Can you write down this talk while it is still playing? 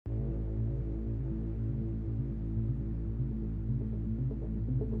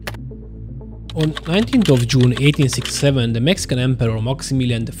On 19th of June 1867, the Mexican Emperor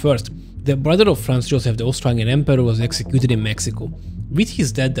Maximilian I, the brother of Franz Joseph, the Austro-Hungarian Emperor, was executed in Mexico. With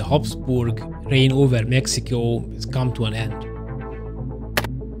his death, the Habsburg reign over Mexico has come to an end.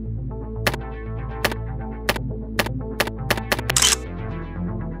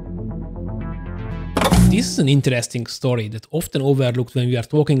 This is an interesting story that often overlooked when we are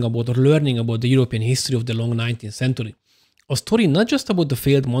talking about or learning about the European history of the long 19th century. A story not just about the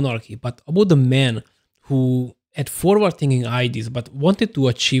failed monarchy, but about the man who had forward-thinking ideas but wanted to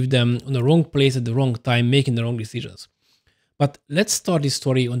achieve them on the wrong place at the wrong time, making the wrong decisions. But let's start this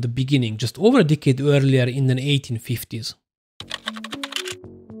story on the beginning, just over a decade earlier in the 1850s.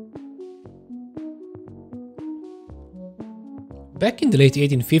 Back in the late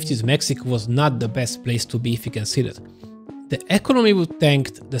 1850s, Mexico was not the best place to be if you consider it. The economy was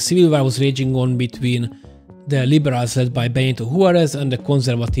tanked, the civil war was raging on between the liberals led by Benito Juarez and the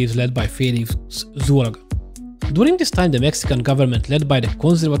conservatives led by Felix Zulga. During this time, the Mexican government led by the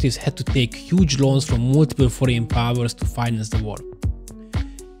conservatives had to take huge loans from multiple foreign powers to finance the war.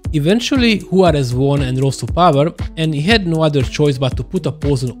 Eventually, Juarez won and rose to power, and he had no other choice but to put a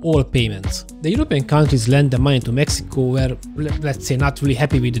pause on all payments. The European countries lent the money to Mexico were, let's say, not really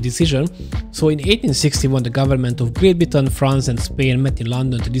happy with the decision, so in 1861 the government of Great Britain, France and Spain met in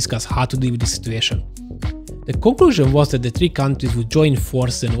London to discuss how to deal with the situation. The conclusion was that the three countries would join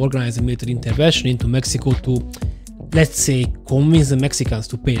forces and organize a military intervention into Mexico to, let's say, convince the Mexicans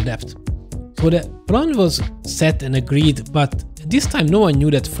to pay the debt. So the plan was set and agreed, but at this time no one knew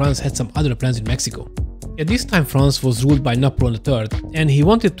that France had some other plans in Mexico. At this time France was ruled by Napoleon III, and he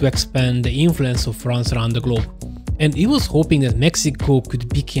wanted to expand the influence of France around the globe. And he was hoping that Mexico could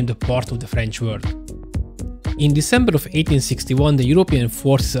become the part of the French world. In December of 1861, the European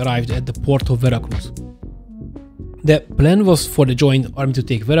forces arrived at the port of Veracruz. The plan was for the joint army to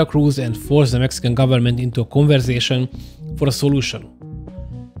take Veracruz and force the Mexican government into a conversation for a solution.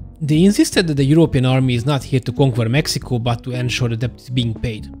 They insisted that the European army is not here to conquer Mexico but to ensure the debt is being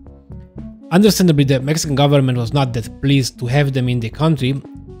paid. Understandably, the Mexican government was not that pleased to have them in the country,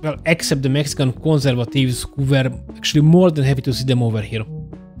 well, except the Mexican conservatives who were actually more than happy to see them over here.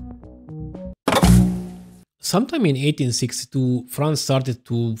 Sometime in 1862, France started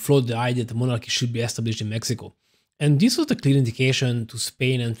to float the idea that monarchy should be established in Mexico. And this was the clear indication to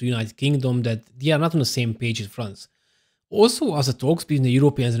Spain and to the United Kingdom that they are not on the same page as France. Also, as the talks between the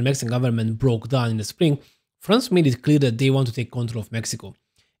Europeans and the Mexican government broke down in the spring, France made it clear that they want to take control of Mexico.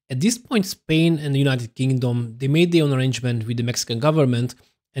 At this point, Spain and the United Kingdom, they made their own arrangement with the Mexican government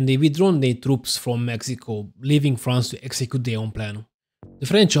and they withdrawn their troops from Mexico, leaving France to execute their own plan. The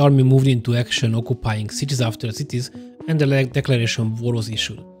French army moved into action, occupying cities after cities, and the declaration of war was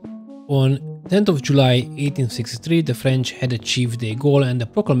issued. On 10th of July 1863, the French had achieved their goal and the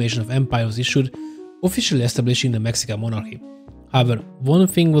proclamation of empire was issued, officially establishing the Mexican monarchy. However, one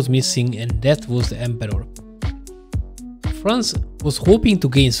thing was missing, and that was the emperor. France was hoping to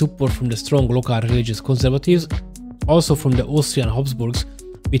gain support from the strong local religious conservatives, also from the Austrian Habsburgs,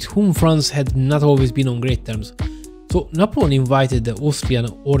 with whom France had not always been on great terms. So Napoleon invited the Austrian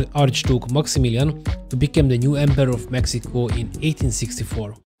Archduke Maximilian to become the new emperor of Mexico in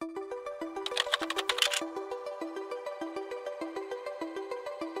 1864.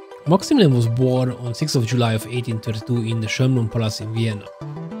 Maximilian was born on 6th of July of 1832 in the Schönbrunn Palace in Vienna.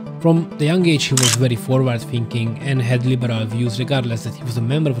 From the young age he was very forward-thinking and had liberal views regardless that he was a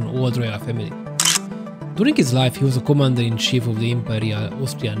member of an old royal family. During his life he was a commander-in-chief of the Imperial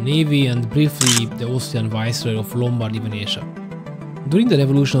Austrian Navy and briefly the Austrian viceroy of Lombardy Venetia. During the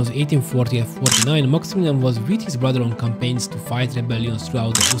revolutions of 1840 and 49, Maximilian was with his brother on campaigns to fight rebellions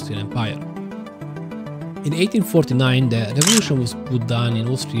throughout the Austrian Empire. In 1849, the revolution was put down in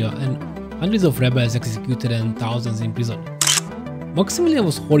Austria and hundreds of rebels executed and thousands imprisoned. Maximilian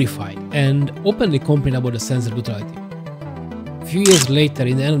was horrified and openly complained about the censored brutality. A few years later,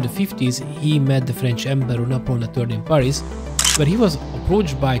 in the end of the 50s, he met the French Emperor Napoleon III in Paris, where he was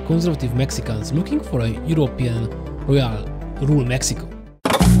approached by conservative Mexicans looking for a European royal to rule Mexico.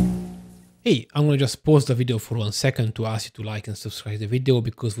 Hey, I'm gonna just pause the video for 1 second to ask you to like and subscribe to the video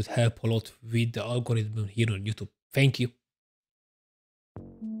because it would help a lot with the algorithm here on YouTube. Thank you.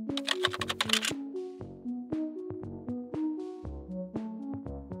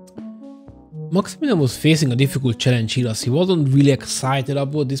 Maximilian was facing a difficult challenge here as he wasn't really excited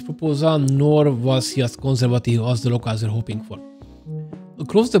about this proposal, nor was he as conservative as the locals were hoping for.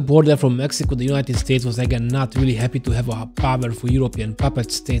 Across the border from Mexico, the United States was again not really happy to have a powerful European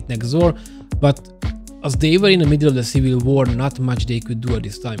puppet state next door, but as they were in the middle of the civil war, not much they could do at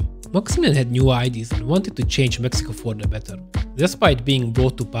this time. Maximilian had new ideas and wanted to change Mexico for the better. despite being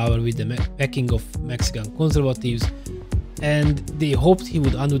brought to power with the backing of Mexican conservatives, and they hoped he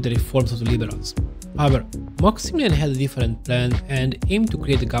would undo the reforms of the liberals. However, Maximilian had a different plan and aimed to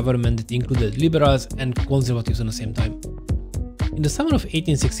create a government that included liberals and conservatives at the same time. In the summer of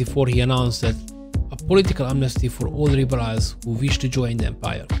 1864, he announced that a political amnesty for all liberals who wished to join the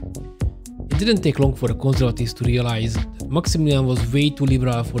empire. It didn't take long for the conservatives to realize that Maximilian was way too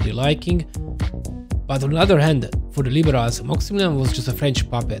liberal for their liking, but on the other hand, for the liberals, Maximilian was just a French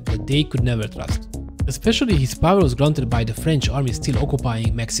puppet that they could never trust. Especially his power was granted by the French army still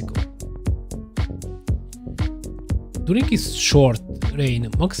occupying Mexico. During his short reign,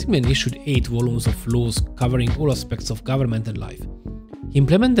 Maximilian issued 8 volumes of laws covering all aspects of government and life. He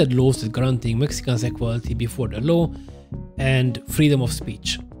implemented laws that guaranteed Mexicans equality before the law and freedom of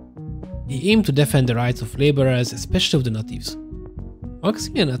speech. He aimed to defend the rights of laborers, especially of the natives.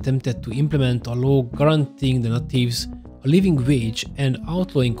 Maximilian attempted to implement a law guaranteeing the natives a living wage and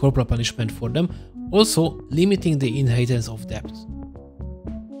outlawing corporal punishment for them, also limiting the inheritance of debt.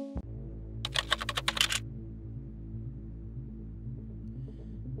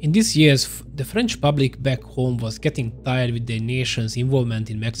 In these years, the French public back home was getting tired with their nation's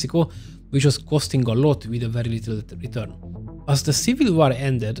involvement in Mexico, which was costing a lot with a very little return. As the Civil War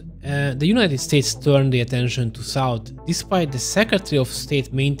ended, the United States turned their attention to South, despite the Secretary of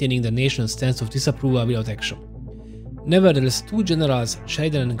State maintaining the nation's stance of disapproval without action. Nevertheless, 2 generals,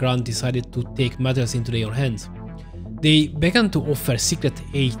 Sheridan and Grant, decided to take matters into their own hands. They began to offer secret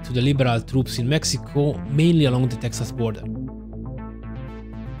aid to the liberal troops in Mexico, mainly along the Texas border.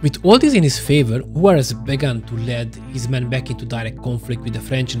 With all this in his favor, Juarez began to lead his men back into direct conflict with the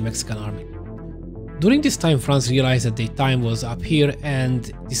French and Mexican army. During this time, France realized that their time was up here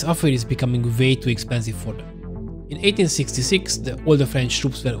and this affair is becoming way too expensive for them. In 1866, all the French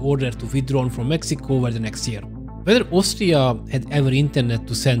troops were ordered to withdraw from Mexico over the next year. Whether Austria had ever intended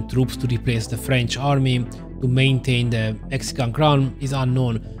to send troops to replace the French army to maintain the Mexican crown is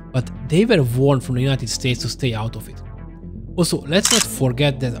unknown, but they were warned from the United States to stay out of it. Also, let's not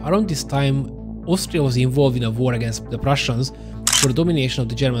forget that around this time, Austria was involved in a war against the Prussians for the domination of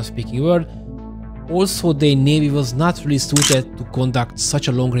the German-speaking world. Also, their navy was not really suited to conduct such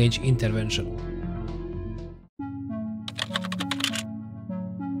a long-range intervention.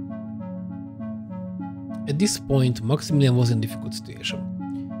 At this point, Maximilian was in a difficult situation.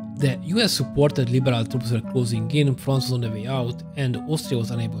 The US-supported liberal troops were closing in, France was on the way out, and Austria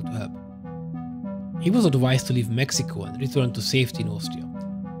was unable to help. He was advised to leave Mexico and return to safety in Austria.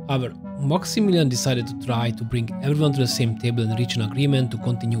 However, Maximilian decided to try to bring everyone to the same table and reach an agreement to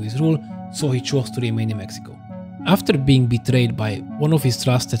continue his rule, so he chose to remain in Mexico. After being betrayed by one of his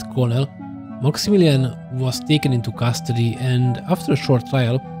trusted colonel, Maximilian was taken into custody, and after a short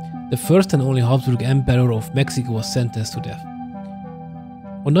trial, the first and only Habsburg Emperor of Mexico was sentenced to death.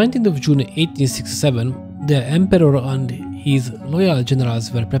 On 19th of June 1867, the Emperor and his loyal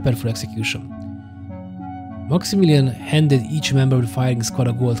generals were prepared for execution. Maximilian handed each member of the firing squad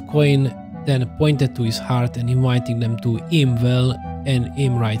a gold coin, then pointed to his heart and inviting them to aim well and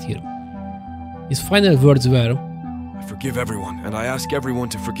aim right here. His final words were, "I forgive everyone, and I ask everyone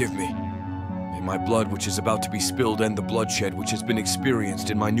to forgive me. May my blood which is about to be spilled end the bloodshed which has been experienced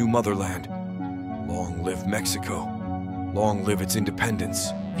in my new motherland. Long live Mexico. Long live its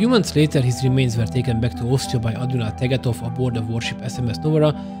independence." A few months later, his remains were taken back to Austria by Admiral Tegethoff aboard the warship SMS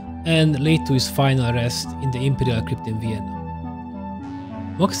Novara and laid to his final rest in the Imperial Crypt in Vienna.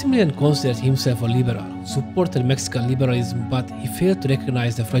 Maximilian considered himself a liberal who supported Mexican liberalism, but he failed to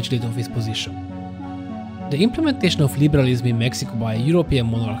recognize the fragility of his position. The implementation of liberalism in Mexico by a European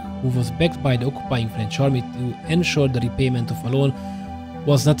monarch who was backed by the occupying French army to ensure the repayment of a loan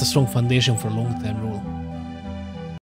was not a strong foundation for long-term rule.